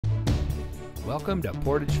Welcome to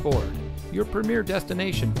Portage Ford, your premier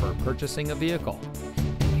destination for purchasing a vehicle.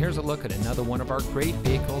 And here's a look at another one of our great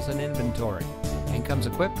vehicles in inventory, and comes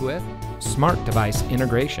equipped with smart device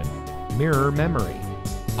integration, mirror memory,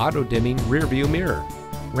 auto-dimming rear view mirror,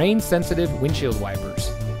 rain-sensitive windshield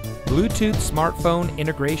wipers, Bluetooth smartphone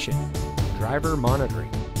integration, driver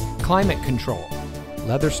monitoring, climate control,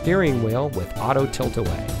 leather steering wheel with auto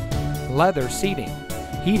tilt-away, leather seating,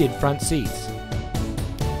 heated front seats.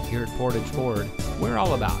 Here at Portage Ford, we're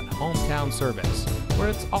all about hometown service, where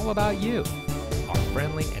it's all about you. Our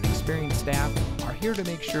friendly and experienced staff are here to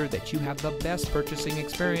make sure that you have the best purchasing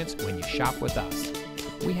experience when you shop with us.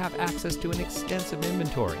 We have access to an extensive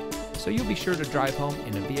inventory, so you'll be sure to drive home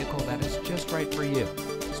in a vehicle that is just right for you.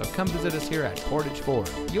 So come visit us here at Portage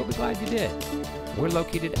Ford. You'll be glad you did. We're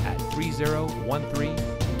located at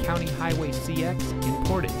 3013 County Highway CX in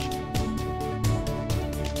Portage,